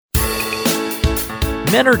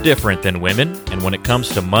Men are different than women, and when it comes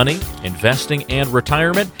to money, investing, and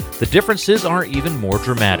retirement, the differences are even more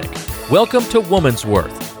dramatic. Welcome to Woman's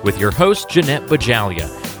Worth with your host, Jeanette Bajalia.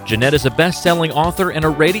 Jeanette is a best-selling author and a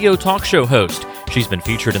radio talk show host. She's been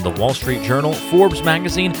featured in the Wall Street Journal, Forbes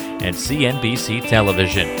magazine, and CNBC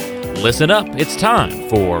television. Listen up, it's time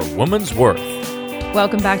for Woman's Worth.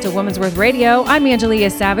 Welcome back to Woman's Worth Radio. I'm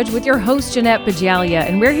Angelia Savage with your host, Jeanette Bajalia,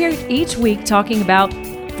 and we're here each week talking about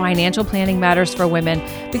financial planning matters for women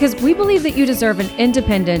because we believe that you deserve an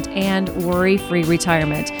independent and worry-free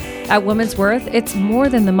retirement. At Woman's Worth, it's more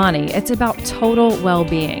than the money. It's about total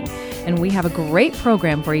well-being. And we have a great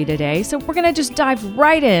program for you today, so we're going to just dive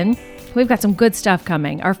right in. We've got some good stuff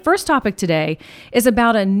coming. Our first topic today is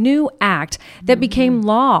about a new act that became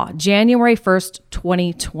law January 1st,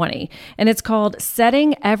 2020. And it's called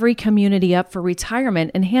Setting Every Community Up for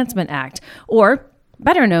Retirement Enhancement Act, or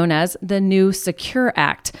better known as the new Secure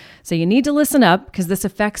Act. So you need to listen up because this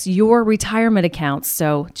affects your retirement accounts.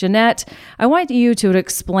 So Jeanette, I want you to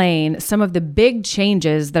explain some of the big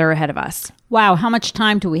changes that are ahead of us. Wow, how much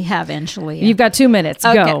time do we have, Angelia? You've got 2 minutes.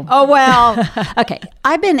 Okay. Go. Oh, well, okay.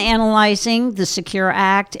 I've been analyzing the Secure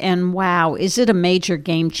Act, and wow, is it a major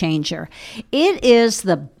game changer? It is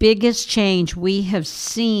the biggest change we have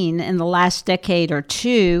seen in the last decade or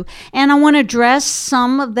two, and I want to address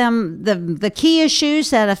some of them, the key issues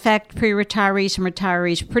that affect pre-retirees and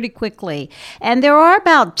retirees pretty quickly. And there are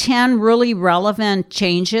about 10 really relevant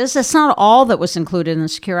changes. That's not all that was included in the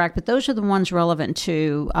Secure Act, but those are the ones relevant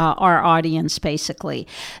to our audience. Basically.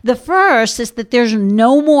 The first is that there's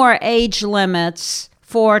no more age limits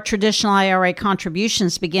for traditional IRA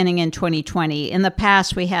contributions beginning in 2020. In the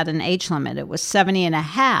past, we had an age limit. It was 70 and a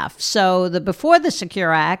half. So before the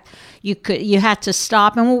Secure Act, you had to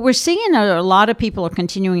stop. And what we're seeing, a lot of people are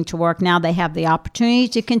continuing to work. Now they have the opportunity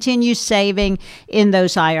to continue saving in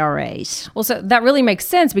those IRAs. Well, so that really makes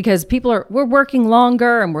sense because we're working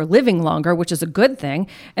longer and we're living longer, which is a good thing.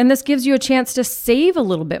 And this gives you a chance to save a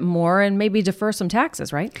little bit more and maybe defer some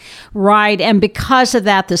taxes, right? Right. And because of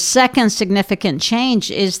that, the second significant change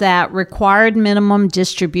is that required minimum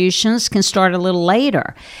distributions can start a little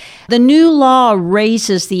later. The new law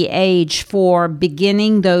raises the age for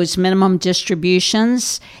beginning those minimum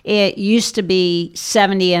distributions. It used to be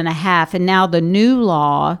 70 and a half, and now the new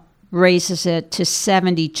law raises it to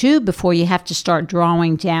 72 before you have to start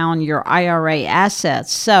drawing down your IRA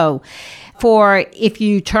assets. So if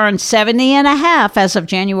you turn 70 and a half as of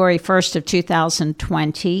January 1st of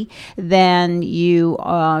 2020, then you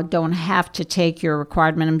don't have to take your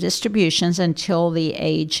required minimum distributions until the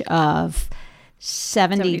age of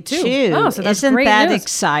 72. Oh, so that's Isn't great that news.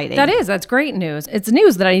 exciting? That's great news. It's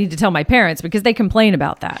news that I need to tell my parents because they complain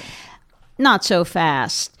about that. Not so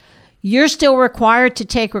fast. You're still required to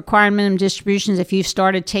take required minimum distributions if you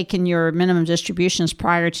started taking your minimum distributions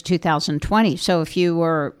prior to 2020. So if you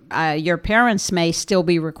were, your parents may still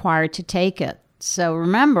be required to take it. So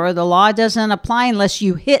remember, the law doesn't apply unless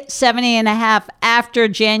you hit 70 and a half after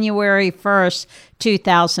January 1st,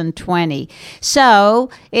 2020. So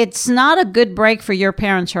it's not a good break for your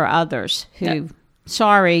parents or others who...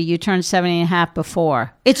 Sorry, you turned 70 and a half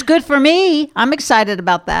before. It's good for me. I'm excited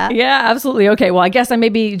about that. Yeah, absolutely. Okay, well, I guess I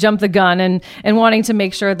maybe jumped the gun and wanting to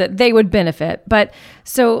make sure that they would benefit. But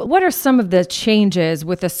so what are some of the changes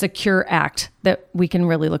with the Secure Act that we can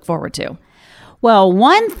really look forward to? Well,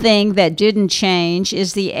 one thing that didn't change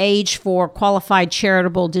is the age for qualified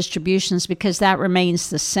charitable distributions because that remains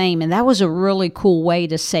the same. And that was a really cool way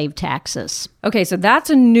to save taxes. Okay, so that's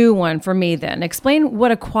a new one for me then. Explain what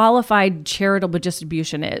a qualified charitable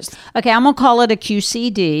distribution is. Okay, I'm going to call it a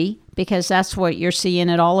QCD because that's what you're seeing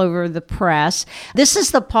it all over the press. This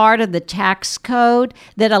is the part of the tax code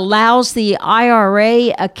that allows the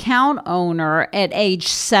IRA account owner at age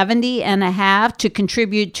 70 and a half to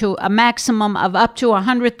contribute to a maximum of up to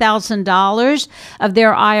 $100,000 of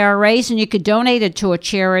their IRAs, and you could donate it to a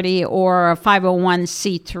charity or a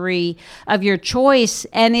 501c3 of your choice,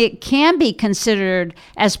 and it can be considered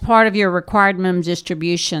as part of your required minimum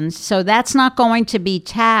distributions. So that's not going to be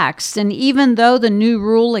taxed. And even though the new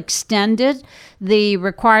rule extended the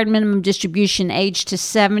required minimum distribution age to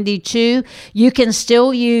 72, you can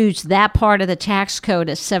still use that part of the tax code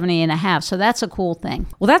at 70 and a half. So that's a cool thing.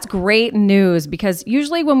 Well, that's great news because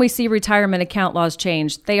usually when we see retirement account laws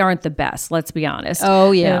change, they aren't the best, let's be honest.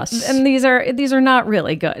 Oh, yes. And these are not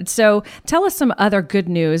really good. So tell us some other good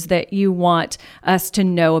news that you want us to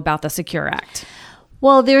know about the Secure Act.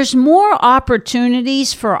 Well, there's more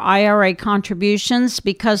opportunities for IRA contributions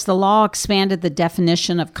because the law expanded the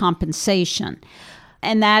definition of compensation.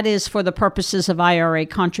 and that is for the purposes of IRA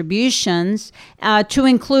contributions, to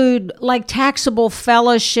include like taxable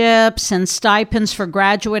fellowships and stipends for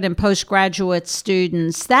graduate and postgraduate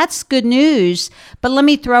students. That's good news, but let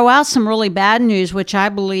me throw out some really bad news, which I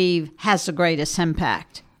believe has the greatest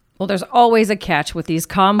impact. Well, there's always a catch with these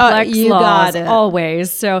complex you laws, got it.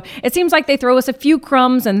 always. So it seems like they throw us a few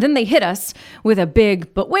crumbs and then they hit us with a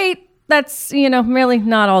big, but wait, that's, really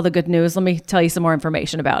not all the good news. Let me tell you some more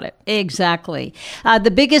information about it. Exactly.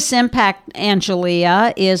 The biggest impact,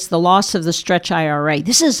 Angelia, is the loss of the stretch IRA.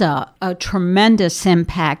 This is a tremendous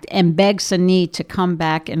impact and begs the need to come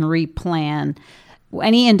back and replan.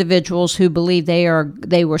 Any individuals who believe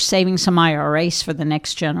they were saving some IRAs for the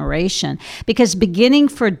next generation, because beginning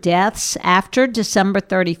for deaths after December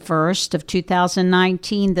 31st of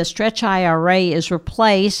 2019, the stretch IRA is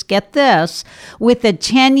replaced, get this, with a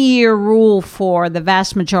 10-year rule for the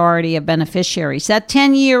vast majority of beneficiaries. That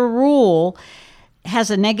 10-year rule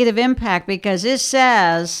has a negative impact because it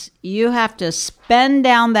says you have to spend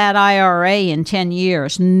down that IRA in 10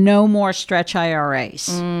 years. No more stretch IRAs.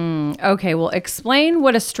 Okay, well, explain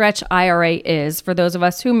what a stretch IRA is for those of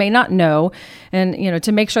us who may not know, and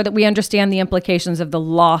to make sure that we understand the implications of the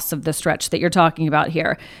loss of the stretch that you're talking about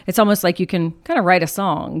here. It's almost like you can kind of write a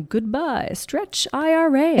song. Goodbye, stretch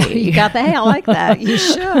IRA. You got that? I like that. You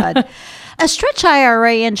should. A stretch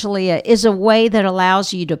IRA, Angelia, is a way that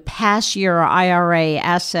allows you to pass your IRA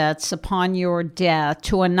assets upon your death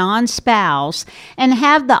to a non-spouse and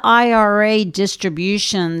have the IRA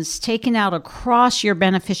distributions taken out across your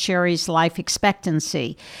beneficiary's life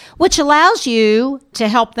expectancy, which allows you to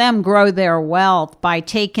help them grow their wealth by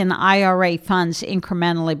taking IRA funds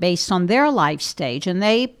incrementally based on their life stage. And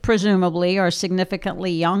they presumably are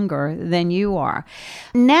significantly younger than you are.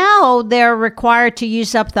 Now they're required to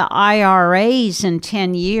use up the IRAs in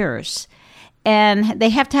 10 years, and they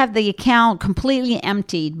have to have the account completely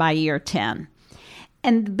emptied by year 10.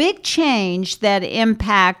 And the big change that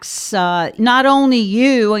impacts not only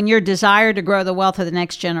you and your desire to grow the wealth of the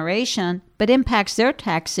next generation, but impacts their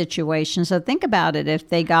tax situation. So think about it. If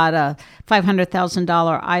they got a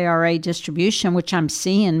 $500,000 IRA distribution, which I'm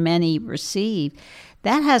seeing many receive,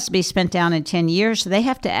 that has to be spent down in 10 years. So they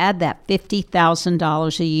have to add that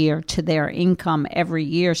 $50,000 a year to their income every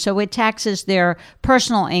year. So it taxes their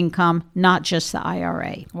personal income, not just the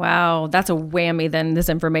IRA. Wow, that's a whammy then, this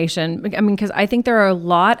information. Because I think there are a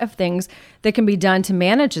lot of things that can be done to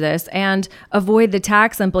manage this and avoid the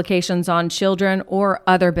tax implications on children or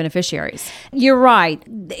other beneficiaries. You're right.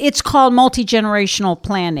 It's called multi-generational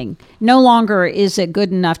planning. No longer is it good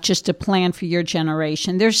enough just to plan for your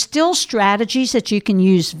generation. There's still strategies that you can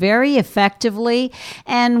use very effectively,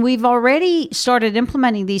 and we've already started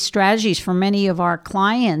implementing these strategies for many of our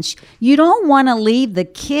clients. You don't want to leave the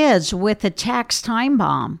kids with a tax time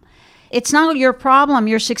bomb. It's not your problem,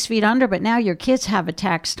 you're 6 feet under, but now your kids have a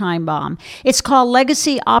tax time bomb. It's called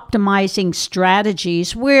legacy optimizing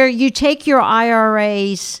strategies, where you take your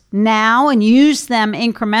IRAs now and use them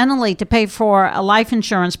incrementally to pay for a life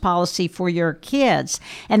insurance policy for your kids.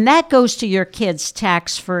 And that goes to your kids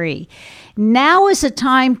tax-free. Now is a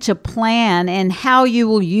time to plan, and how you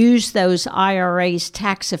will use those IRAs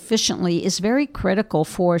tax efficiently is very critical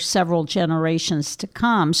for several generations to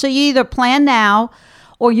come. So you either plan now,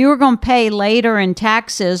 or you're going to pay later in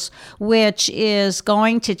taxes, which is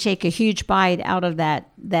going to take a huge bite out of that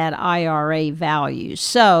IRA value.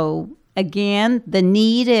 So again, the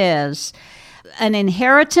need is an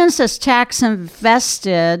inheritance that's tax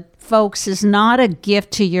invested, folks, is not a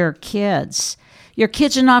gift to your kids. Your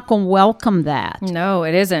kids are not going to welcome that. No,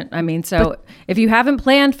 it isn't. If you haven't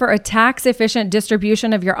planned for a tax-efficient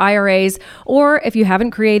distribution of your IRAs, or if you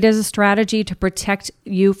haven't created a strategy to protect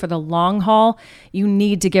you for the long haul, you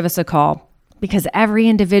need to give us a call. Because every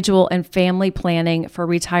individual and family planning for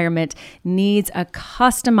retirement needs a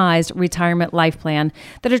customized retirement life plan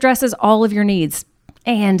that addresses all of your needs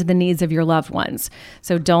and the needs of your loved ones.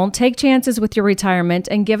 So don't take chances with your retirement,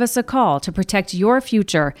 and give us a call to protect your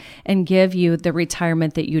future and give you the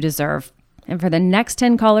retirement that you deserve. And for the next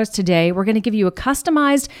 10 callers today, we're going to give you a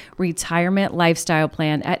customized retirement lifestyle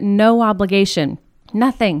plan at no obligation.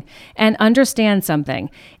 Nothing. And understand something.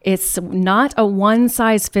 It's not a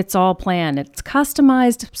one-size-fits-all plan. It's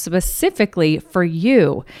customized specifically for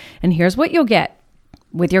you. And here's what you'll get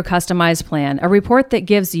with your customized plan: a report that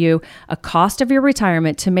gives you a cost of your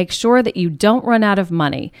retirement to make sure that you don't run out of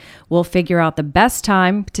money. We'll figure out the best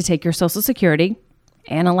time to take your Social Security,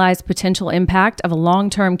 analyze potential impact of a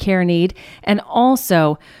long-term care need, and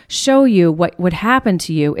also show you what would happen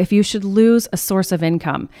to you if you should lose a source of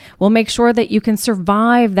income. We'll make sure that you can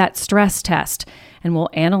survive that stress test, and we'll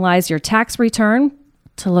analyze your tax return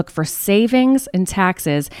to look for savings and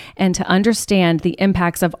taxes and to understand the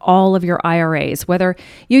impacts of all of your IRAs, whether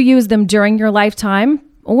you use them during your lifetime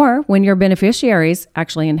or when your beneficiaries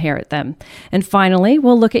actually inherit them. And finally,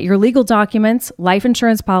 we'll look at your legal documents, life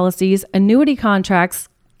insurance policies, annuity contracts,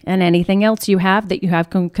 and anything else you have that you have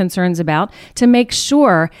concerns about to make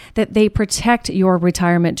sure that they protect your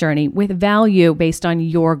retirement journey with value based on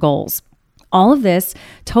your goals. All of this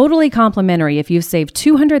totally complimentary if you've saved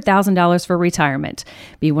 $200,000 for retirement.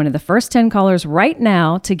 Be one of the first 10 callers right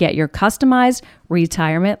now to get your customized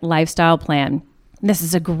retirement lifestyle plan. This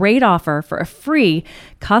is a great offer for a free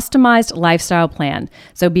customized lifestyle plan.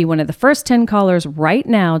 So be one of the first 10 callers right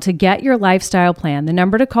now to get your lifestyle plan. The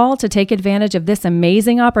number to call to take advantage of this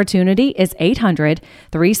amazing opportunity is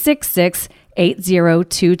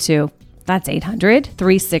 800-366-8022. That's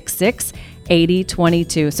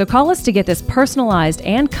 800-366-8022. So call us to get this personalized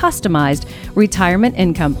and customized retirement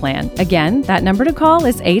income plan. Again, that number to call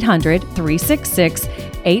is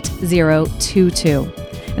 800-366-8022.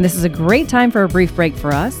 And this is a great time for a brief break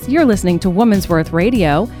for us. You're listening to Woman's Worth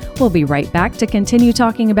Radio. We'll be right back to continue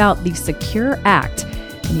talking about the Secure Act.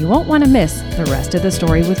 And you won't want to miss the rest of the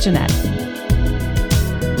story with Jeanette.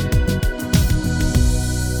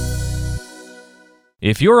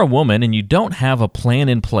 If you're a woman and you don't have a plan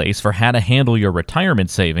in place for how to handle your retirement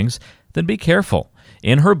savings, then be careful.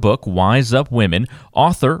 In her book, Wise Up Women,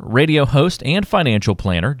 author, radio host, and financial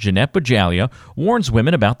planner Jeanette Bajalia warns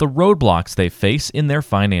women about the roadblocks they face in their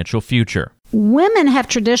financial future. Women have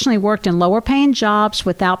traditionally worked in lower-paying jobs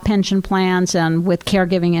without pension plans and with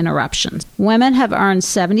caregiving interruptions. Women have earned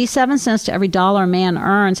 77 cents to every dollar a man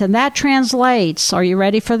earns, and that translates, are you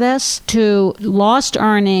ready for this, to lost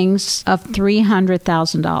earnings of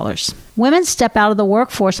 $300,000. Women step out of the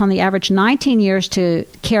workforce on the average 19 years to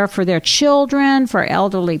care for their children, for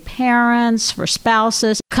elderly parents, for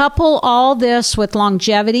spouses. Couple all this with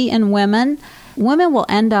longevity in women. Women will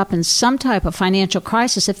end up in some type of financial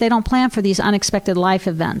crisis if they don't plan for these unexpected life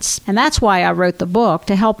events. And that's why I wrote the book,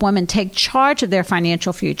 to help women take charge of their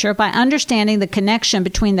financial future by understanding the connection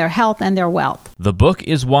between their health and their wealth. The book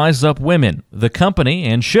is Wise Up Women. The company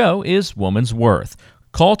and show is Woman's Worth.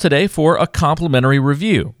 Call today for a complimentary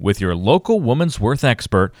review with your local Woman's Worth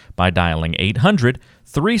expert by dialing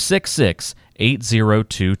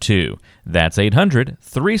 800-366-8022. That's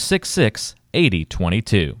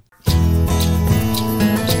 800-366-8022.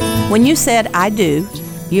 When you said I do,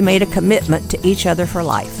 you made a commitment to each other for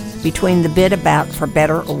life. Between the bit about for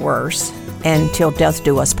better or worse and till death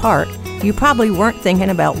do us part, you probably weren't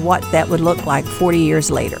thinking about what that would look like 40 years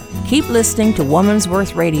later. Keep listening to Woman's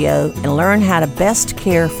Worth Radio and learn how to best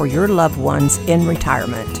care for your loved ones in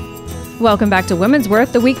retirement. Welcome back to Women's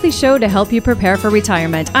Worth, the weekly show to help you prepare for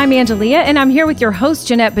retirement. I'm Angelia, and I'm here with your host,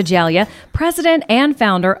 Jeanette Bajalia, president and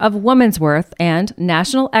founder of Women's Worth and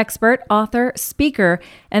national expert, author, speaker,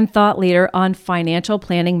 and thought leader on financial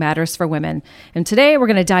planning matters for women. And today we're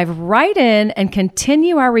going to dive right in and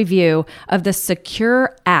continue our review of the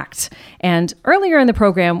Secure Act. And earlier in the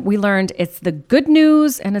program, we learned it's the good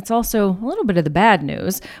news and it's also a little bit of the bad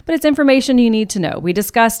news, but it's information you need to know. We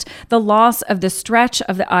discussed the loss of the stretch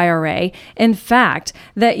of the IRA. In fact,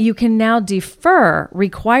 that you can now defer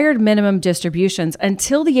required minimum distributions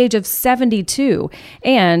until the age of 72.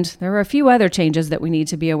 And there are a few other changes that we need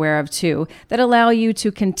to be aware of too that allow you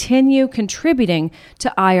to continue contributing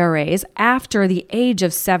to IRAs after the age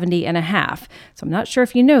of 70 and a half. So I'm not sure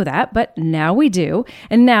if you know that, but now we do.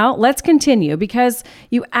 And now let's continue because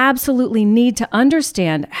you absolutely need to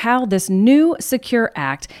understand how this new Secure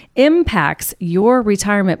Act impacts your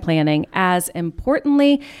retirement planning as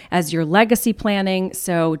importantly as your legacy planning.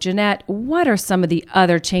 So Jeanette, what are some of the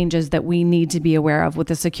other changes that we need to be aware of with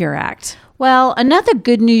the Secure Act? Well, another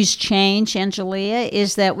good news change, Angelia,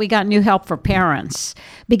 is that we got new help for parents.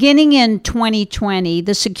 Beginning in 2020,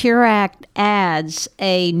 the Secure Act adds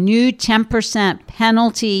a new 10%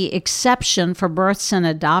 penalty exception for births and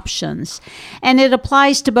adoptions. And it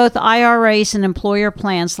applies to both IRAs and employer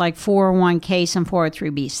plans like 401ks and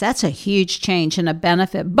 403bs. That's a huge change and a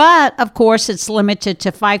benefit. But, of course, it's limited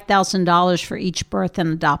to $5,000 for each birth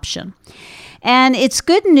and adoption. And it's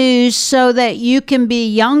good news so that you can be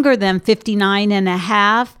younger than 59 and a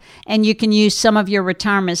half and you can use some of your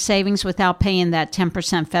retirement savings without paying that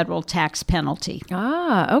 10% federal tax penalty.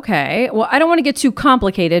 Ah, okay. Well, I don't want to get too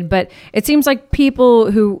complicated, but it seems like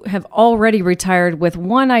people who have already retired with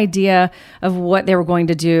one idea of what they were going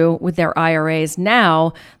to do with their IRAs,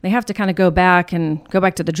 now they have to kind of go back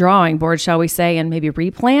to the drawing board, shall we say, and maybe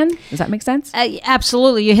replan. Does that make sense?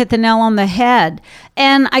 Absolutely. You hit the nail on the head.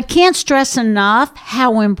 And I can't stress enough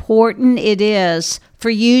how important it is for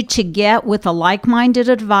you to get with a like-minded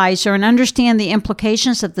advisor and understand the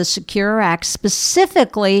implications of the Secure Act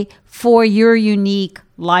specifically for your unique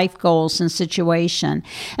life goals and situation.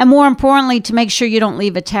 And more importantly, to make sure you don't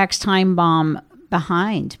leave a tax time bomb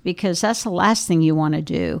behind, because that's the last thing you want to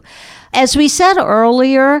do. As we said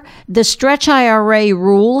earlier, the stretch IRA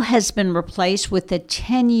rule has been replaced with the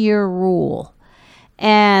 10-year rule.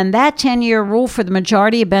 And that 10-year rule for the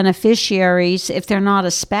majority of beneficiaries, if they're not a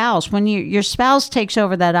spouse, when your spouse takes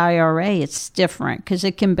over that IRA, it's different because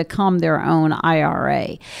it can become their own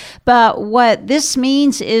IRA. But what this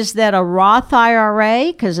means is that a Roth IRA,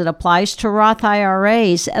 because it applies to Roth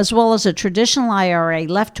IRAs, as well as a traditional IRA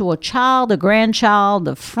left to a child, a grandchild,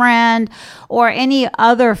 a friend, or any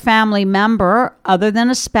other family member other than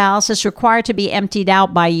a spouse, is required to be emptied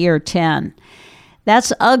out by year 10.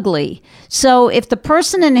 That's ugly. So if the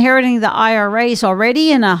person inheriting the IRA is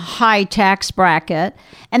already in a high tax bracket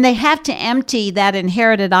and they have to empty that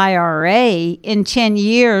inherited IRA in 10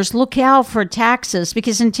 years, look out for taxes,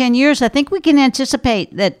 because in 10 years, I think we can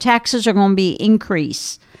anticipate that taxes are going to be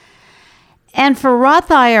increased. And for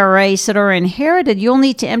Roth IRAs that are inherited, you'll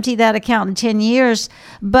need to empty that account in 10 years,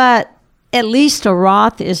 but at least a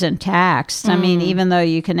Roth isn't taxed. I mean, even though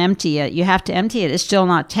you can empty it, you have to empty it. It's still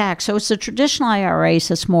not taxed. So it's the traditional IRAs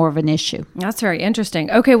that's more of an issue. That's very interesting.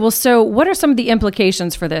 Okay, well, so what are some of the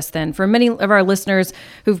implications for this then? For many of our listeners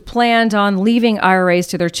who've planned on leaving IRAs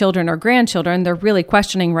to their children or grandchildren, they're really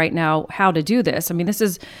questioning right now how to do this. I mean, this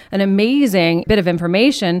is an amazing bit of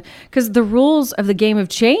information because the rules of the game have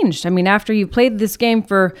changed. I mean, after you've played this game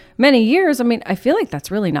for many years, I mean, I feel like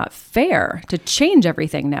that's really not fair to change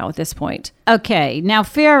everything now at this point. Okay, now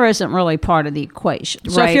fair isn't really part of the equation.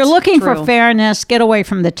 So Right, if you're looking true. for fairness, get away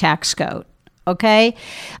from the tax code. Okay?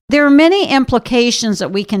 There are many implications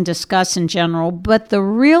that we can discuss in general, but the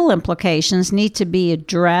real implications need to be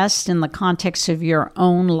addressed in the context of your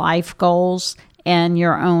own life goals and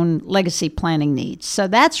your own legacy planning needs. So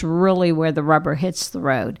that's really where the rubber hits the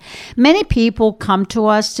road. Many people come to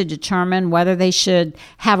us to determine whether they should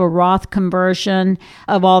have a Roth conversion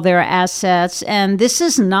of all their assets. And this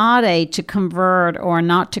is not a to convert or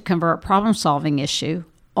not to convert problem-solving issue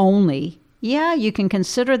only. Yeah, you can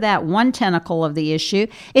consider that one tentacle of the issue.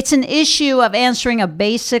 It's an issue of answering a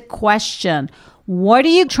basic question. What are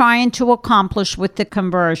you trying to accomplish with the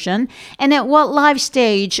conversion? And at what life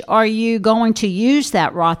stage are you going to use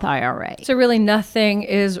that Roth IRA? So really nothing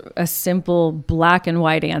is a simple black and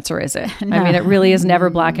white answer, is it? I mean, it really is never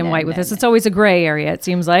black and white with this. It's always a gray area, it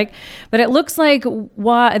seems like. But it looks like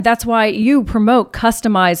that's why you promote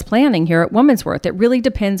customized planning here at Woman's Worth. It really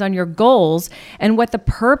depends on your goals and what the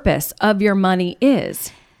purpose of your money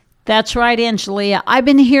is. That's right, Angelia. I've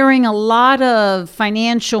been hearing a lot of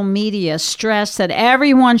financial media stress that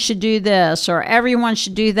everyone should do this or everyone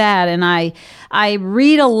should do that. And I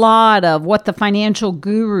read a lot of what the financial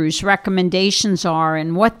gurus' recommendations are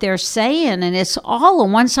and what they're saying. And it's all a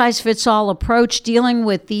one-size-fits-all approach dealing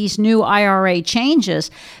with these new IRA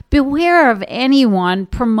changes. Beware of anyone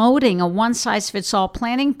promoting a one-size-fits-all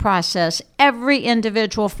planning process. Every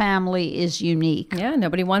individual family is unique. Yeah,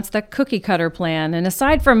 nobody wants that cookie cutter plan. And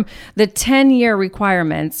aside from the 10-year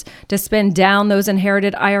requirements to spend down those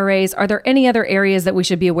inherited IRAs, are there any other areas that we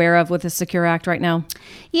should be aware of with the Secure Act right now?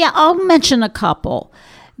 Yeah, I'll mention a couple.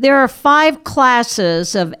 There are 5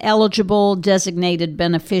 classes of eligible designated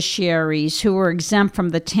beneficiaries who are exempt from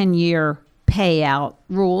the 10-year payout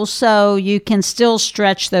rules, so you can still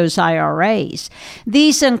stretch those IRAs.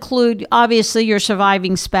 These include, obviously, your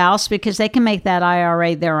surviving spouse, because they can make that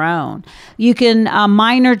IRA their own. You can,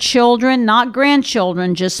 minor children, not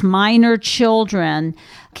grandchildren, just minor children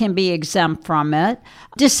can be exempt from it.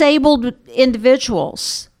 Disabled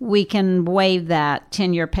individuals, we can waive that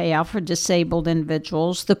 10-year payout for disabled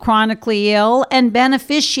individuals, the chronically ill, and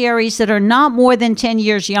beneficiaries that are not more than 10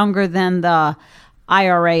 years younger than the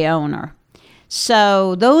IRA owner.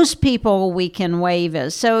 So those people we can waive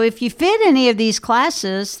it. So if you fit any of these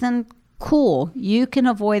classes, then cool, you can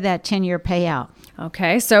avoid that 10-year payout.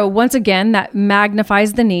 Okay, so once again, that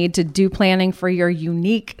magnifies the need to do planning for your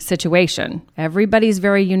unique situation. Everybody's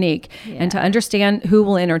very unique, and to understand who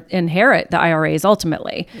will inherit the IRAs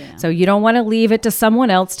ultimately. Yeah. So you don't want to leave it to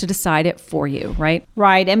someone else to decide it for you, right?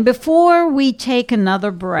 Right, and before we take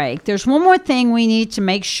another break, there's one more thing we need to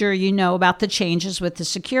make sure you know about the changes with the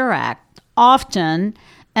Secure Act. Often,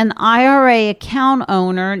 an IRA account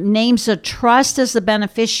owner names a trust as the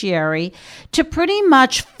beneficiary to pretty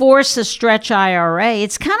much force a stretch IRA.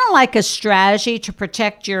 It's kind of like a strategy to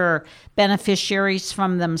protect your beneficiaries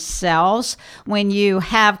from themselves. When you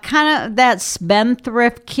have kind of that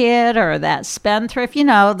spendthrift kid or that spendthrift,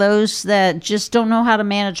 those that just don't know how to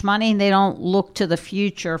manage money and they don't look to the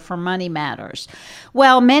future for money matters.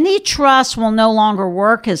 Well, many trusts will no longer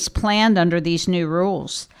work as planned under these new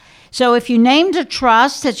rules. So if you named a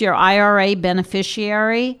trust as your IRA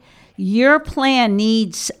beneficiary, your plan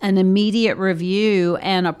needs an immediate review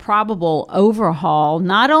and a probable overhaul,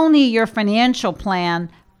 not only your financial plan,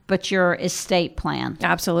 but your estate plan.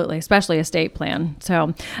 Absolutely, especially estate plan.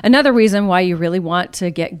 So another reason why you really want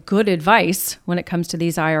to get good advice when it comes to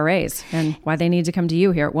these IRAs and why they need to come to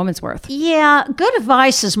you here at Woman's Worth. Yeah, good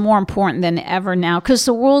advice is more important than ever now because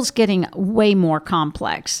the world's getting way more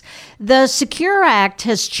complex. The Secure Act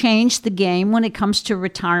has changed the game when it comes to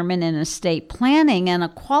retirement and estate planning, and a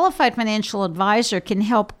qualified financial advisor can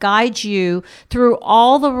help guide you through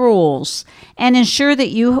all the rules and ensure that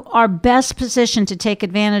you are best positioned to take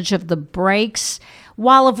advantage of the breaks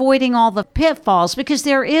while avoiding all the pitfalls, because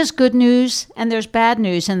there is good news and there's bad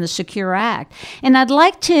news in the Secure Act. And I'd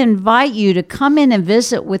like to invite you to come in and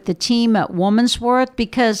visit with the team at Woman's Worth,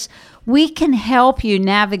 because we can help you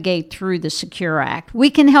navigate through the Secure Act. We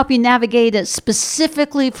can help you navigate it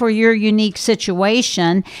specifically for your unique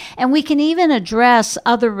situation, and we can even address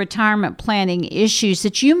other retirement planning issues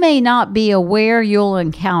that you may not be aware you'll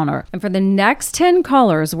encounter. And for the next 10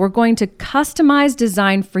 callers, we're going to customize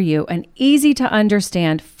design for you an easy to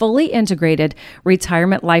understand, fully integrated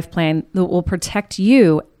retirement life plan that will protect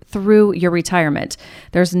you through your retirement.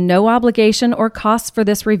 There's no obligation or costs for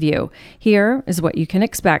this review. Here is what you can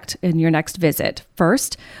expect in your next visit.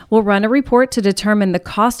 First, we'll run a report to determine the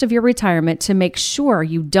cost of your retirement to make sure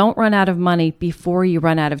you don't run out of money before you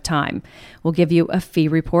run out of time. We'll give you a fee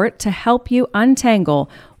report to help you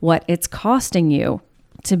untangle what it's costing you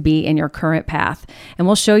to be in your current path. And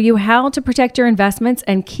we'll show you how to protect your investments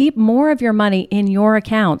and keep more of your money in your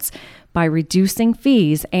accounts by reducing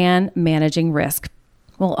fees and managing risk.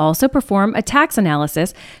 We'll also perform a tax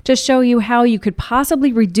analysis to show you how you could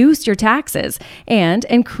possibly reduce your taxes and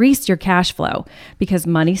increase your cash flow, because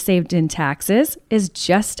money saved in taxes is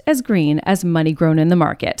just as green as money grown in the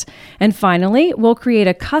market. And finally, we'll create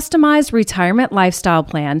a customized retirement lifestyle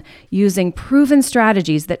plan using proven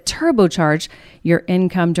strategies that turbocharge your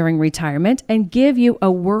income during retirement and give you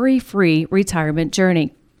a worry-free retirement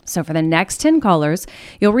journey. So for the next 10 callers,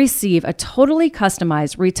 you'll receive a totally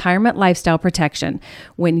customized retirement lifestyle protection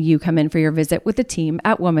when you come in for your visit with the team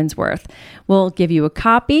at Woman's Worth. We'll give you a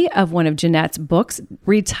copy of one of Jeanette's books,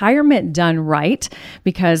 Retirement Done Right,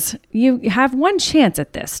 because you have one chance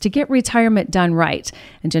at this to get retirement done right.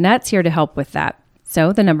 And Jeanette's here to help with that.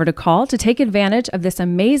 So the number to call to take advantage of this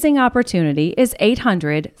amazing opportunity is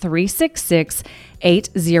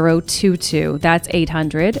 800-366-8022. That's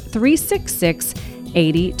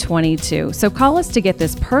 800-366-8022. So call us to get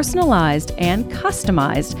this personalized and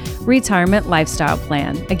customized retirement lifestyle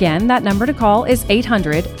plan. Again, that number to call is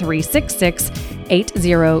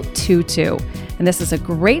 800-366-8022. And this is a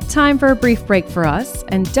great time for a brief break for us.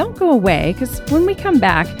 And don't go away, because when we come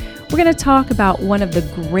back, we're going to talk about one of the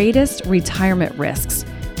greatest retirement risks.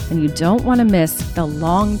 And you don't want to miss the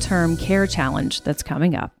long-term care challenge that's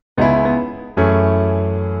coming up.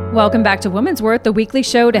 Welcome back to Woman's Worth, the weekly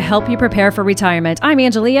show to help you prepare for retirement. I'm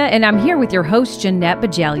Angelia, and I'm here with your host, Jeanette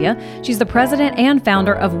Bajalia. She's the president and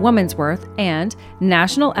founder of Woman's Worth and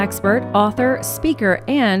national expert, author, speaker,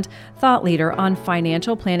 and thought leader on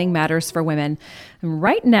financial planning matters for women. And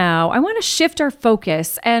right now, I want to shift our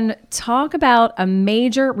focus and talk about a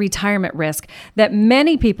major retirement risk that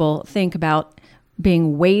many people think about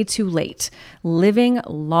being way too late. Living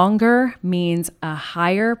longer means a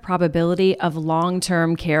higher probability of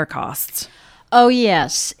long-term care costs. Oh,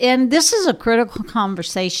 yes. And this is a critical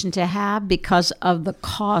conversation to have because of the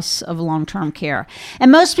costs of long-term care. And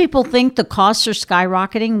most people think the costs are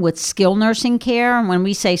skyrocketing with skilled nursing care. And when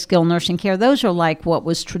we say skilled nursing care, those are like what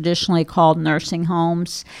was traditionally called nursing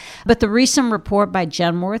homes. But the recent report by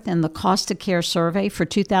Genworth and the Cost of Care Survey for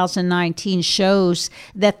 2019 shows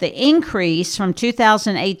that the increase from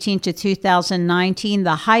 2018 to 2019,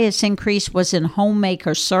 the highest increase was in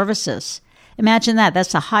homemaker services. Imagine that.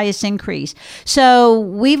 That's the highest increase. So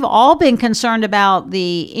we've all been concerned about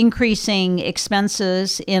the increasing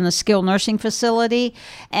expenses in a skilled nursing facility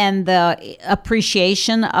and the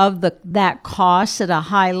appreciation of that cost at a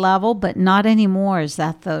high level, but not anymore. Is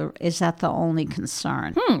that the only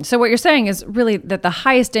concern? So what you're saying is really that the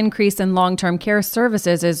highest increase in long-term care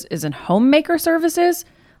services is in homemaker services?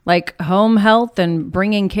 like home health and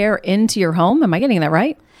bringing care into your home. Am I getting that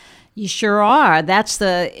right? You sure are. That's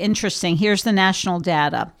the interesting. Here's the national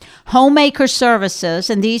data. Homemaker services,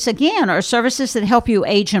 and these, again, are services that help you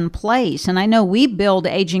age in place. And I know we build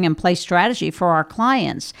aging in place strategy for our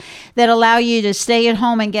clients that allow you to stay at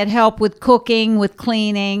home and get help with cooking, with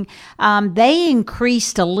cleaning. They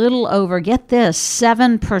increased a little over, get this,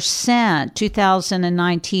 7%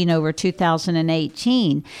 2019 over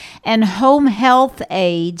 2018. And home health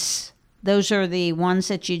aides, those are the ones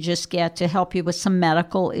that you just get to help you with some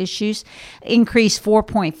medical issues, increased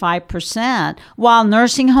 4.5%, while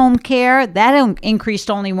nursing home care, that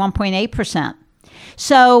increased only 1.8%.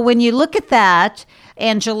 So when you look at that,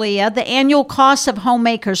 Angelia, the annual cost of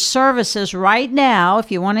homemaker services right now,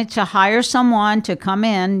 if you wanted to hire someone to come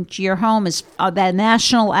in to your home, is the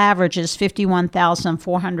national average is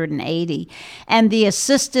 $51,480, and the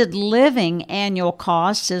assisted living annual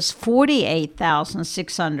cost is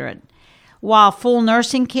 $48,600. While full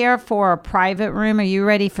nursing care for a private room, are you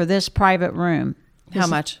ready for this private room? How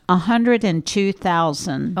much?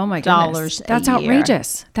 $102,000. Oh my goodness. That's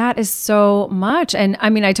outrageous. That is so much. And I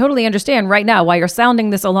mean, I totally understand right now why you're sounding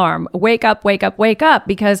this alarm. Wake up, wake up, wake up.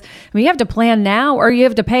 Because you have to plan now or you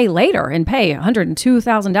have to pay later and pay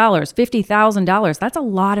 $102,000, $50,000. That's a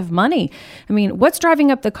lot of money. I mean, what's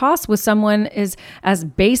driving up the cost with someone is as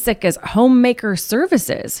basic as homemaker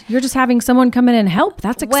services. You're just having someone come in and help.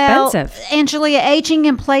 That's expensive. Well, Angelia, aging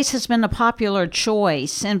in place has been a popular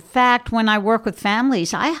choice. In fact, when I work with families,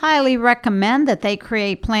 I highly recommend that they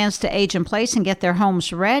create plans to age in place and get their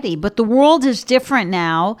homes ready. But the world is different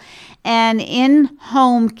now, and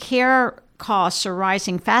in-home care costs are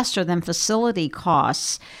rising faster than facility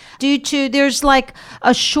costs due to there's like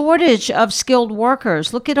a shortage of skilled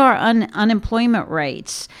workers. Look at our unemployment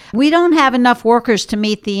rates. We don't have enough workers to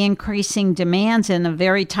meet the increasing demands in a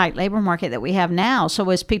very tight labor market that we have now. So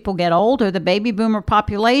as people get older, the baby boomer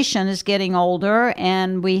population is getting older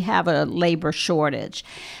and we have a labor shortage.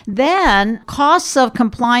 Then costs of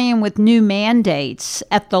complying with new mandates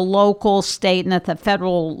at the local, state, and at the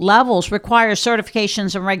federal levels require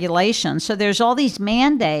certifications and regulations. So there's all these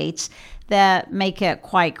mandates that make it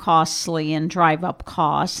quite costly and drive up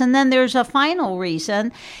costs. And then there's a final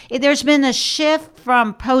reason. There's been a shift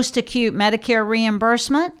from post-acute Medicare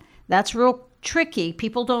reimbursement. That's real tricky.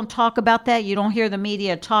 People don't talk about that. You don't hear the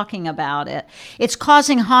media talking about it. It's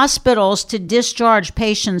causing hospitals to discharge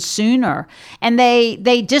patients sooner. And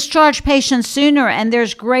they discharge patients sooner, and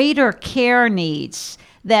there's greater care needs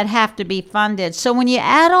that have to be funded. So when you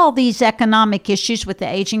add all these economic issues with the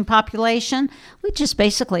aging population, we just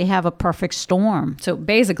basically have a perfect storm. So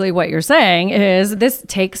basically what you're saying is this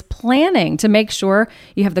takes planning to make sure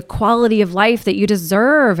you have the quality of life that you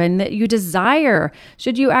deserve and that you desire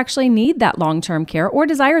should you actually need that long-term care or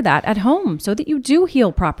desire that at home so that you do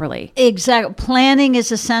heal properly. Exactly. Planning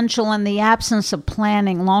is essential. In the absence of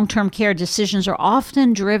planning, long-term care decisions are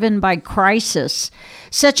often driven by crisis,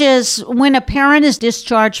 such as when a parent is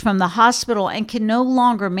discharged from the hospital and can no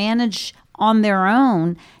longer manage on their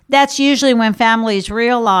own. That's usually when families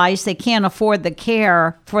realize they can't afford the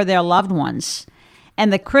care for their loved ones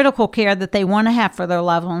and the critical care that they want to have for their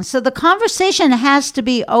loved ones. So the conversation has to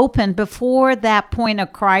be open before that point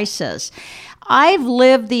of crisis. I've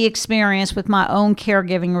lived the experience with my own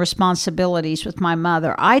caregiving responsibilities with my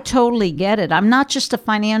mother. I totally get it. I'm not just a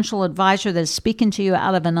financial advisor that's speaking to you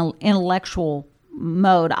out of an intellectual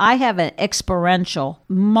mode. I have an experiential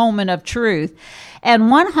moment of truth.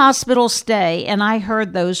 And one hospital stay, and I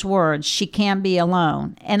heard those words, she can't be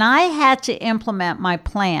alone. And I had to implement my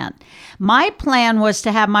plan. My plan was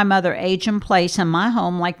to have my mother age in place in my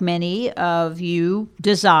home, like many of you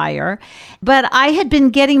desire. But I had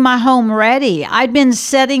been getting my home ready. I'd been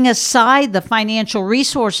setting aside the financial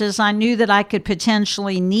resources I knew that I could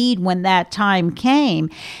potentially need when that time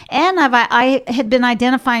came. And I had been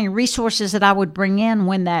identifying resources that I would bring in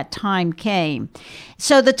when that time came.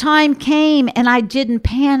 So the time came and I didn't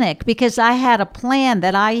panic because I had a plan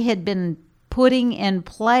that I had been putting in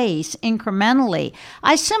place incrementally.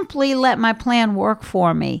 I simply let my plan work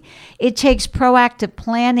for me. It takes proactive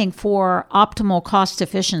planning for optimal cost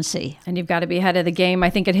efficiency. And you've got to be ahead of the game. I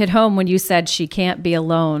think it hit home when you said she can't be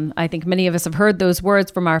alone. I think many of us have heard those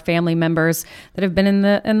words from our family members that have been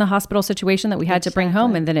in the hospital situation that we had to bring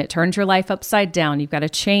home, and then it turns your life upside down. You've got to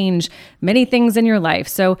change many things in your life.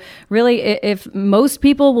 So really, if most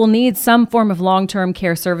people will need some form of long-term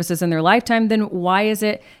care services in their lifetime, then why is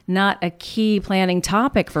it not a key planning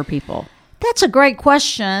topic for people? That's a great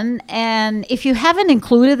question. And if you haven't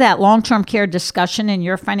included that long-term care discussion in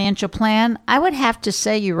your financial plan, I would have to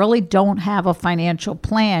say you really don't have a financial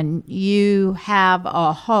plan. You have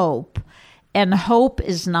a hope. and hope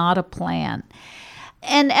is not a plan.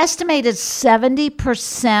 An estimated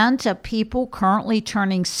 70% of people currently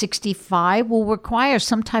turning 65 will require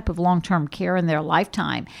some type of long-term care in their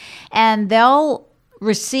lifetime, and they'll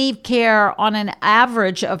receive care on an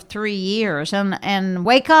average of 3 years. And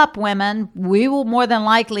wake up, women, we will more than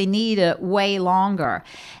likely need it way longer.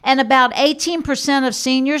 And about 18% of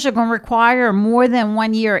seniors are going to require more than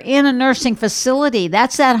 1 year in a nursing facility.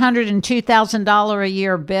 That's that $102,000 a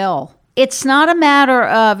year bill. It's not a matter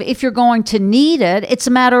of if you're going to need it. It's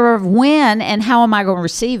a matter of when and how am I going to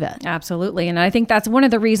receive it. Absolutely. And I think that's one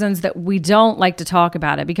of the reasons that we don't like to talk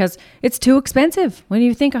about it, because it's too expensive. When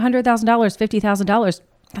you think $100,000, $50,000,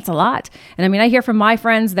 that's a lot. And I mean, I hear from my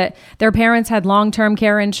friends that their parents had long-term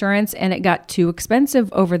care insurance and it got too expensive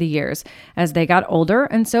over the years as they got older.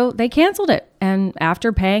 And so they canceled it. And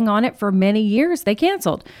after paying on it for many years, they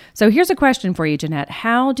canceled. So here's a question for you, Jeanette.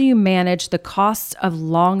 How do you manage the costs of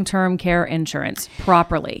long-term care insurance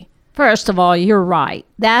properly? First of all, you're right.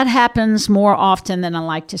 That happens more often than I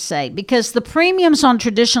like to say, because the premiums on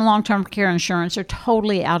traditional long-term care insurance are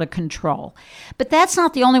totally out of control. But that's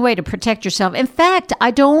not the only way to protect yourself. In fact,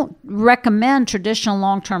 I don't recommend traditional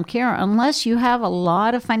long-term care unless you have a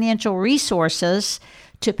lot of financial resources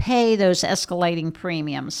to pay those escalating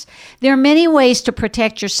premiums. There are many ways to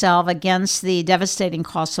protect yourself against the devastating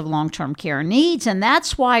costs of long-term care needs, and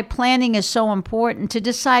that's why planning is so important to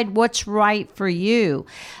decide what's right for you.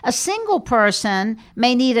 A single person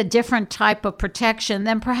may need a different type of protection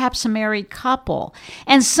than perhaps a married couple.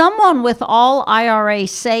 And someone with all IRA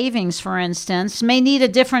savings, for instance, may need a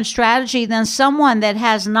different strategy than someone that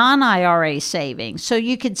has non-IRA savings. So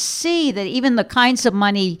you could see that even the kinds of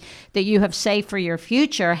money that you have saved for your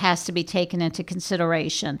future has to be taken into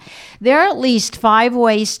consideration. There are at least 5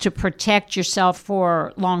 ways to protect yourself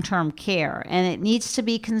for long-term care, and it needs to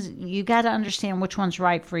be, you got to understand which one's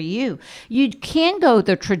right for you. You can go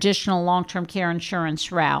the traditional long-term care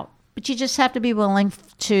insurance route, but you just have to be willing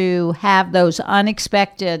to have those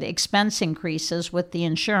unexpected expense increases with the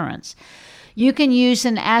insurance. You can use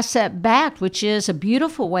an asset-backed, which is a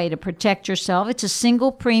beautiful way to protect yourself. It's a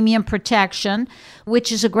single premium protection,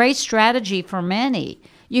 which is a great strategy for many.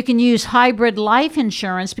 You can use hybrid life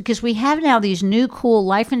insurance because we have now these new cool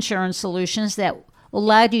life insurance solutions that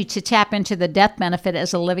allow you to tap into the death benefit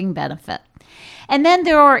as a living benefit. And then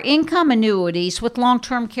there are income annuities with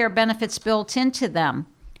long-term care benefits built into them.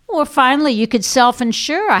 Or finally, you could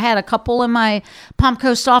self-insure. I had a couple in my Palm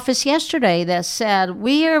Coast office yesterday that said,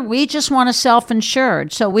 we just want to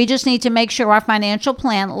self-insured. So we just need to make sure our financial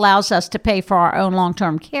plan allows us to pay for our own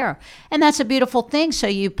long-term care. And that's a beautiful thing. So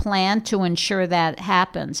you plan to ensure that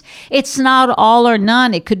happens. It's not all or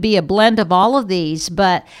none. It could be a blend of all of these.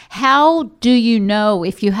 But how do you know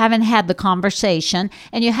if you haven't had the conversation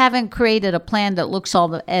and you haven't created a plan that looks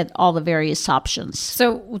at all the various options?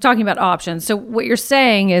 So we're talking about options. So what you're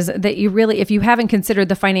saying is that you really, if you haven't considered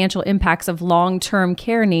the financial impacts of long-term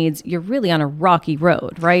care needs, you're really on a rocky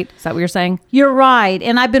road, right? Is that what you're saying? You're right.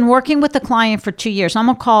 And I've been working with the client for 2 years. I'm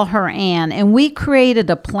going to call her Ann. And we created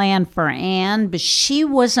a plan for Ann, but she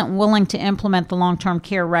wasn't willing to implement the long-term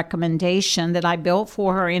care recommendation that I built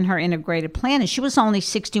for her in her integrated plan. And she was only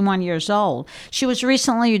 61 years old. She was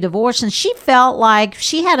recently divorced, and she felt like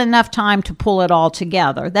she had enough time to pull it all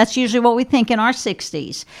together. That's usually what we think in our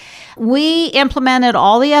 60s. We implemented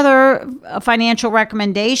all the other financial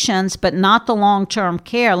recommendations, but not the long-term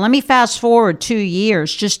care. Let me fast forward 2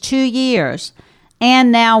 years, just 2 years,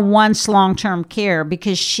 and now wants long-term care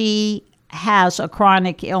because she has a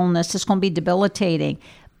chronic illness that's going to be debilitating,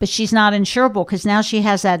 but she's not insurable because now she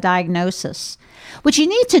has that diagnosis. What you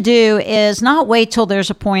need to do is not wait till there's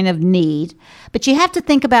a point of need, but you have to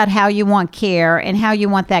think about how you want care and how you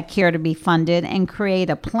want that care to be funded and create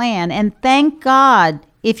a plan. And thank God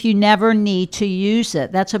if you never need to use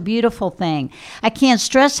it. That's a beautiful thing. I can't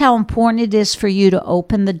stress how important it is for you to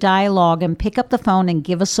open the dialogue and pick up the phone and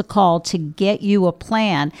give us a call to get you a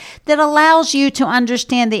plan that allows you to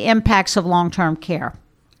understand the impacts of long-term care.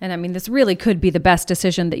 And I mean, this really could be the best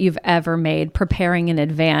decision that you've ever made, preparing in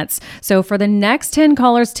advance. So for the next 10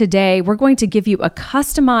 callers today, we're going to give you a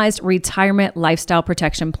customized retirement lifestyle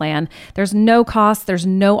protection plan. There's no cost, there's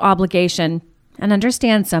no obligation. And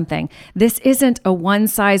understand something, this isn't a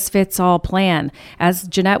one-size-fits-all plan. As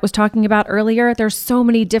Jeanette was talking about earlier, there's so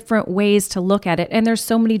many different ways to look at it, and there's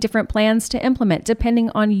so many different plans to implement depending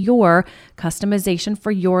on your customization for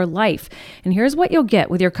your life. And here's what you'll get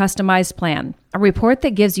with your customized plan: a report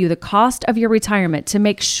that gives you the cost of your retirement to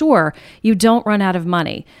make sure you don't run out of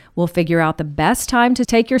money. We'll figure out the best time to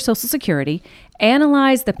take your Social Security,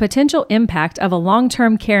 analyze the potential impact of a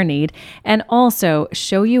long-term care need, and also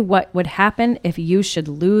show you what would happen if you should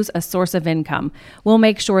lose a source of income. We'll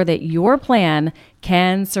make sure that your plan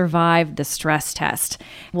can survive the stress test.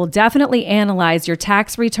 We'll definitely analyze your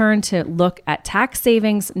tax return to look at tax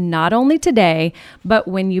savings not only today, but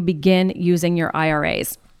when you begin using your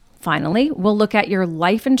IRAs. Finally, we'll look at your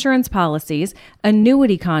life insurance policies,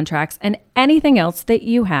 annuity contracts, and anything else that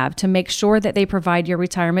you have to make sure that they provide your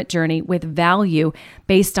retirement journey with value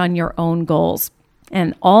based on your own goals.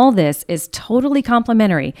 And all this is totally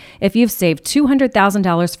complimentary if you've saved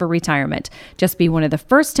 $200,000 for retirement. Just be one of the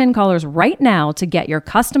first 10 callers right now to get your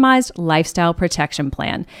customized lifestyle protection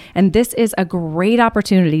plan. And this is a great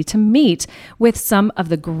opportunity to meet with some of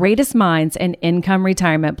the greatest minds in income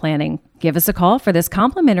retirement planning. Give us a call for this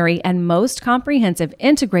complimentary and most comprehensive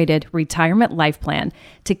integrated retirement life plan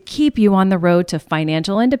to keep you on the road to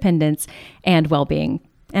financial independence and well-being.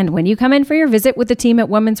 And when you come in for your visit with the team at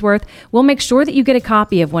Women's Worth, we'll make sure that you get a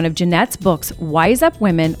copy of one of Jeanette's books, Wise Up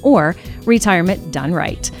Women or Retirement Done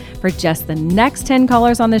Right. For just the next 10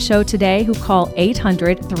 callers on the show today who call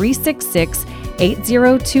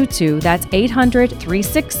 800-366-8022, that's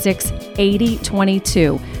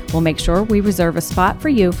 800-366-8022. We'll make sure we reserve a spot for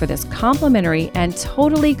you for this complimentary and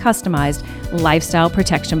totally customized lifestyle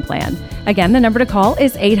protection plan. Again, the number to call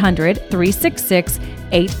is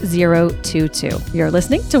 800-366-8022. You're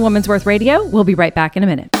listening to Women's Worth Radio. We'll be right back in a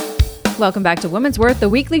minute. Welcome back to Women's Worth, the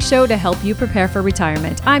weekly show to help you prepare for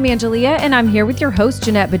retirement. I'm Angelia, and I'm here with your host,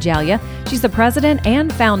 Jeanette Bajalia. She's the president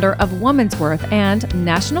and founder of Women's Worth and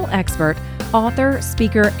national expert, author,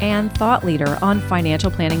 speaker, and thought leader on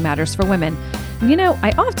financial planning matters for women. You know,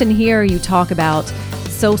 I often hear you talk about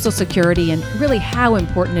Social Security and really how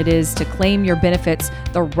important it is to claim your benefits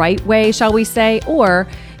the right way, shall we say, or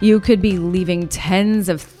you could be leaving tens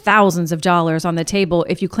of thousands of dollars on the table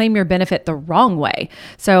if you claim your benefit the wrong way.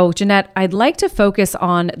 So, Jeanette, I'd like to focus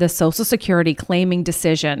on the Social Security claiming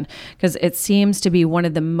decision because it seems to be one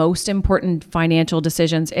of the most important financial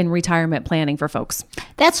decisions in retirement planning for folks.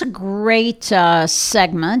 That's a great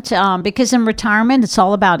segment because in retirement, it's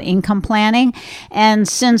all about income planning. And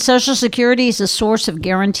since Social Security is a source of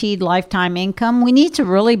guaranteed lifetime income, we need to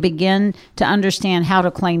really begin to understand how to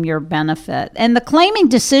claim your benefit. And the claiming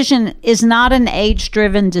decision is not an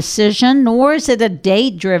age-driven decision, nor is it a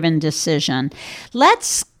date-driven decision.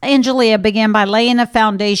 Let's, Angelia, begin by laying a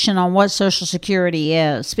foundation on what Social Security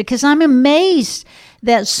is, because I'm amazed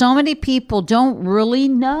that so many people don't really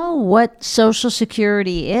know what Social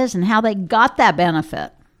Security is and how they got that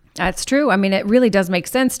benefit. That's true. I mean, it really does make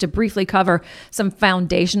sense to briefly cover some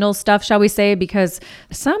foundational stuff, shall we say, because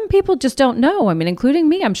some people just don't know. I mean, including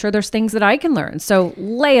me, I'm sure there's things that I can learn. So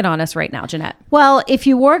lay it on us right now, Jeanette. Well, if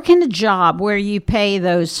you work in a job where you pay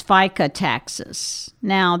those FICA taxes,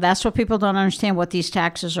 now that's what people don't understand what these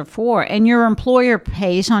taxes are for. And your employer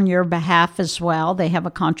pays on your behalf as well. They have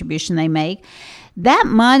a contribution they make. That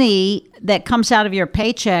money that comes out of your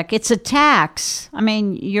paycheck, it's a tax. I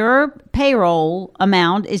mean, your payroll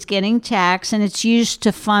amount is getting taxed and it's used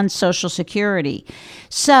to fund Social Security.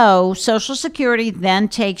 So Social Security then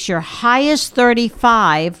takes your highest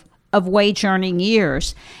 35 of wage earning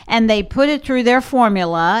years and they put it through their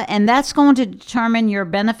formula, and that's going to determine your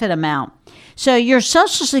benefit amount. So your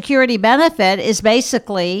Social Security benefit is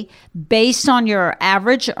basically based on your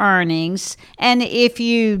average earnings. And if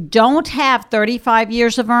you don't have 35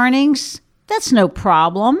 years of earnings, that's no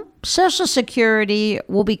problem. Social Security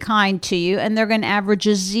will be kind to you, and they're going to average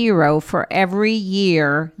a 0 for every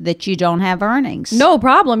year that you don't have earnings. No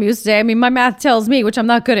problem, you say. I mean, my math tells me, which I'm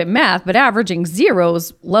not good at math, but averaging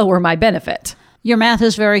zeros lower my benefit. Your math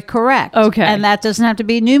is very correct. Okay. And that doesn't have to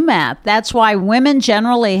be new math. That's why women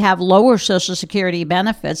generally have lower Social Security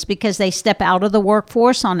benefits, because they step out of the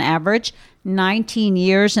workforce on average 19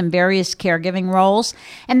 years in various caregiving roles,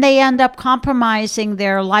 and they end up compromising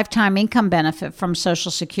their lifetime income benefit from Social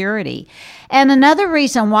Security. And another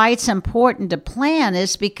reason why it's important to plan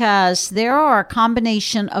is because there are a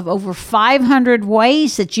combination of over 500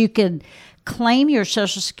 ways that you could claim your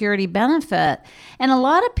Social Security benefit. And a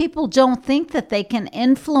lot of people don't think that they can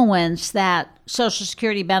influence that Social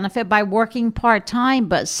Security benefit by working part-time,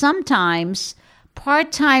 but sometimes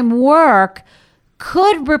part-time work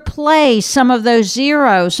could replace some of those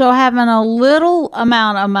zeros. So having a little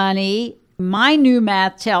amount of money, my new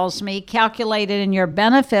math tells me, calculated in your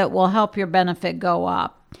benefit will help your benefit go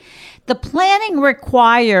up. The planning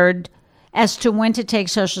required as to when to take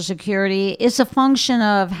Social Security is a function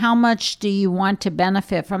of how much do you want to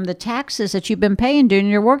benefit from the taxes that you've been paying during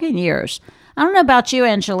your working years. I don't know about you,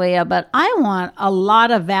 Angelia, but I want a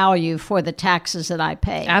lot of value for the taxes that I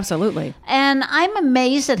pay. Absolutely. And I'm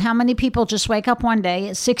amazed at how many people just wake up one day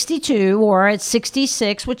at 62 or at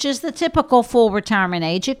 66, which is the typical full retirement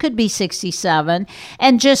age. It could be 67,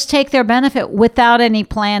 and just take their benefit without any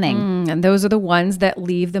planning. And those are the ones that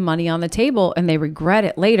leave the money on the table and they regret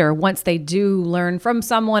it later once they do learn from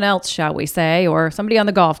someone else, shall we say, or somebody on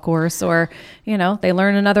the golf course, or, they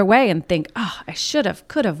learn another way and think, I should have,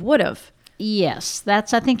 could have, would have. Yes, I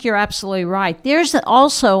think you're absolutely right. There's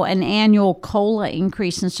also an annual COLA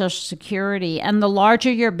increase in Social Security, and the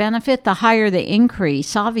larger your benefit, the higher the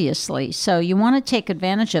increase, obviously. So you want to take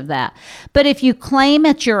advantage of that. But if you claim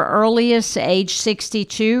at your earliest age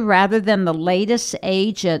 62 rather than the latest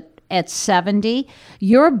age at 70,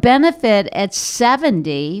 your benefit at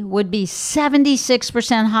 70 would be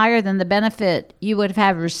 76% higher than the benefit you would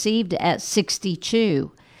have received at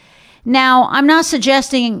 62. Now, I'm not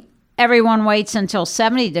suggesting everyone waits until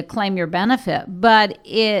 70 to claim your benefit, but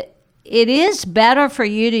it is better for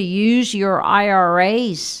you to use your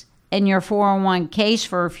IRAs and your 401ks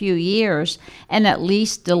for a few years and at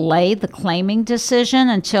least delay the claiming decision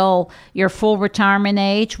until your full retirement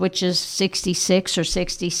age, which is 66 or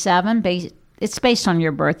 67. It's based on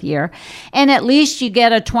your birth year. And at least you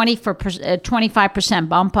get a 25%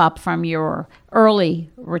 bump up from your early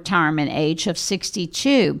retirement age of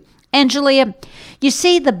 62. Angelia, you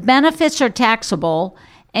see, the benefits are taxable,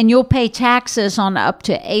 and you'll pay taxes on up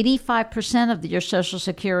to 85% of your Social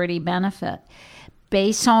Security benefit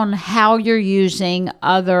based on how you're using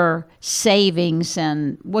other savings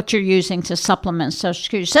and what you're using to supplement Social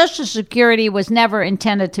Security. Social Security was never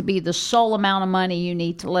intended to be the sole amount of money you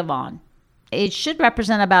need to live on. It should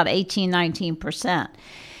represent about 18-19%.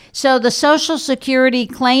 So the Social Security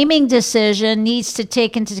claiming decision needs to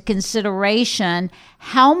take into consideration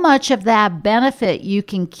how much of that benefit you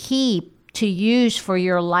can keep to use for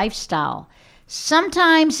your lifestyle.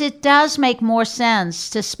 Sometimes it does make more sense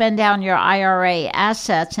to spend down your IRA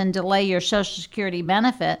assets and delay your Social Security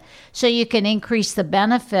benefit so you can increase the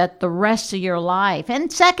benefit the rest of your life.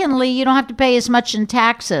 And secondly, you don't have to pay as much in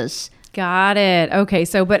taxes. Got it. Okay.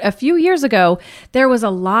 But a few years ago, there was a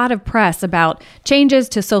lot of press about changes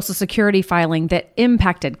to Social Security filing that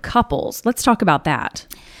impacted couples. Let's talk about that.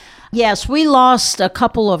 Yes, we lost a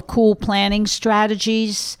couple of cool planning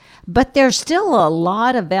strategies, but there's still a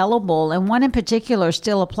lot available, and one in particular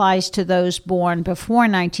still applies to those born before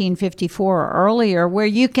 1954 or earlier, where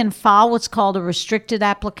you can file what's called a restricted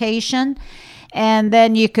application. And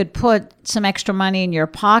then you could put some extra money in your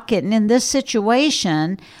pocket. And in this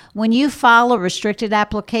situation, when you file a restricted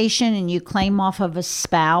application and you claim off of a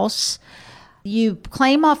spouse, you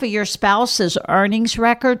claim off of your spouse's earnings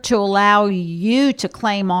record to allow you to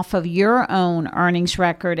claim off of your own earnings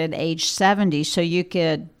record at age 70. So you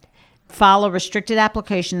could file a restricted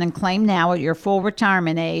application and claim now at your full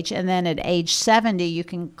retirement age, and then at age 70 you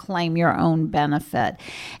can claim your own benefit.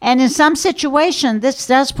 And in some situations, this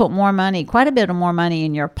does put more money, quite a bit of more money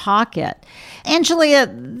in your pocket.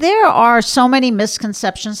 Angelia, there are so many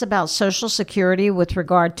misconceptions about Social Security with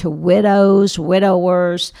regard to widows,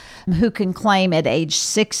 widowers who can claim at age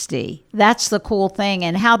 60. That's the cool thing,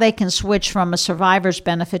 and how they can switch from a survivor's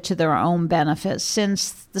benefit to their own benefit,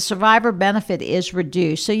 since the survivor benefit is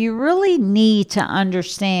reduced. So you really need to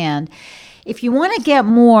understand, if you want to get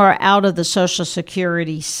more out of the Social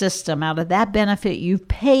Security system, out of that benefit you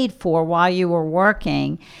paid for while you were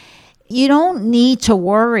working, you don't need to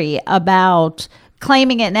worry about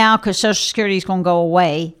claiming it now because Social Security is going to go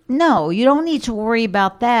away. No, you don't need to worry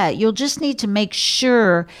about that. You'll just need to make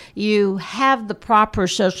sure you have the proper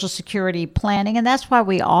Social Security planning, and that's why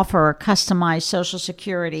we offer a customized Social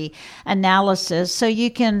Security analysis, so you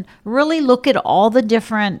can really look at all the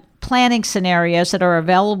different planning scenarios that are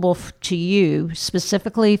available to you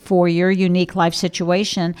specifically for your unique life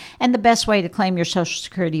situation and the best way to claim your Social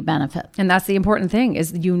Security benefit. And that's the important thing,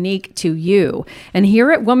 is unique to you. And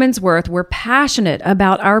here at Woman's Worth, we're passionate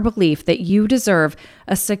about our belief that you deserve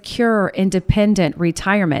a secure, independent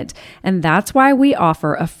retirement. And that's why we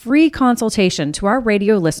offer a free consultation to our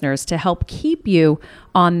radio listeners to help keep you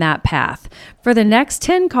on that path. For the next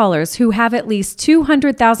 10 callers who have at least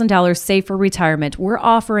 $200,000 saved for retirement, we're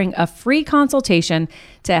offering a free consultation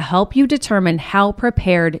to help you determine how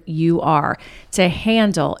prepared you are to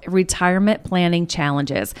handle retirement planning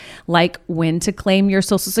challenges, like when to claim your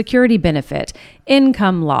Social Security benefit,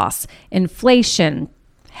 income loss, inflation,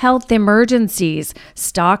 health emergencies,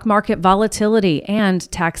 stock market volatility, and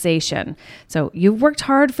taxation. So you've worked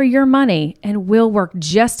hard for your money, and we'll work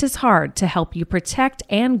just as hard to help you protect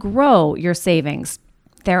and grow your savings.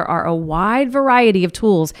 There are a wide variety of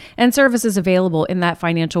tools and services available in that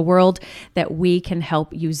financial world that we can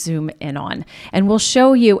help you zoom in on. And we'll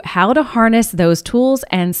show you how to harness those tools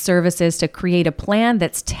and services to create a plan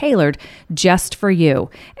that's tailored just for you.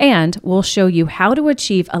 And we'll show you how to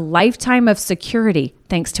achieve a lifetime of security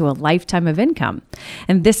thanks to a lifetime of income.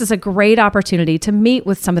 And this is a great opportunity to meet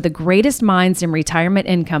with some of the greatest minds in retirement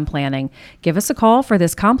income planning. Give us a call for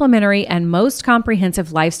this complimentary and most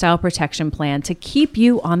comprehensive lifestyle protection plan to keep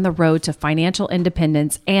you on the road to financial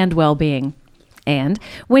independence and well-being. And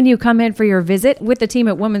when you come in for your visit with the team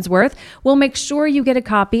at Women's Worth, we'll make sure you get a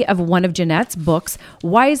copy of one of Jeanette's books,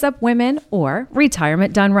 Wise Up Women or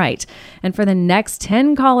Retirement Done Right. And for the next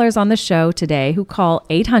 10 callers on the show today who call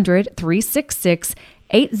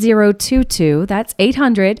 800-366-8022, that's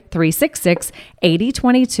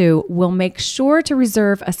 800-366-8022, we'll make sure to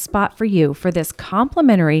reserve a spot for you for this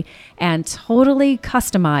complimentary and totally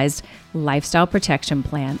customized lifestyle protection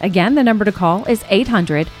plan. Again, the number to call is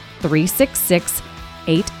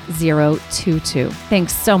 800-366-8022.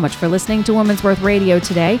 Thanks so much for listening to Women's Worth Radio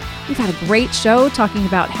today. We've had a great show talking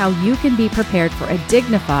about how you can be prepared for a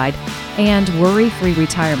dignified and worry-free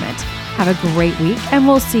retirement. Have a great week, and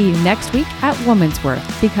we'll see you next week at Women's Worth,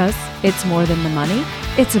 because it's more than the money.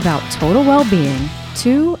 It's about total well-being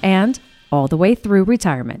to and all the way through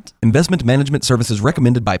retirement. Investment management services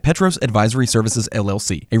recommended by Petros Advisory Services,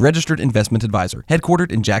 LLC, a registered investment advisor,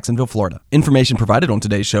 headquartered in Jacksonville, Florida. Information provided on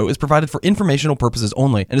today's show is provided for informational purposes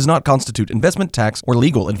only and does not constitute investment, tax, or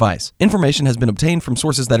legal advice. Information has been obtained from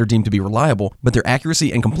sources that are deemed to be reliable, but their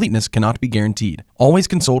accuracy and completeness cannot be guaranteed. Always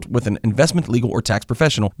consult with an investment, legal, or tax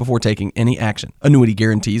professional before taking any action. Annuity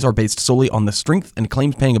guarantees are based solely on the strength and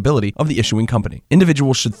claims-paying ability of the issuing company.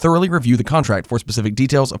 Individuals should thoroughly review the contract for specific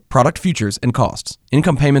details of product features and costs.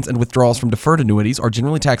 Income payments and withdrawals from deferred annuities are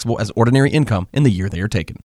generally taxable as ordinary income in the year they are taken.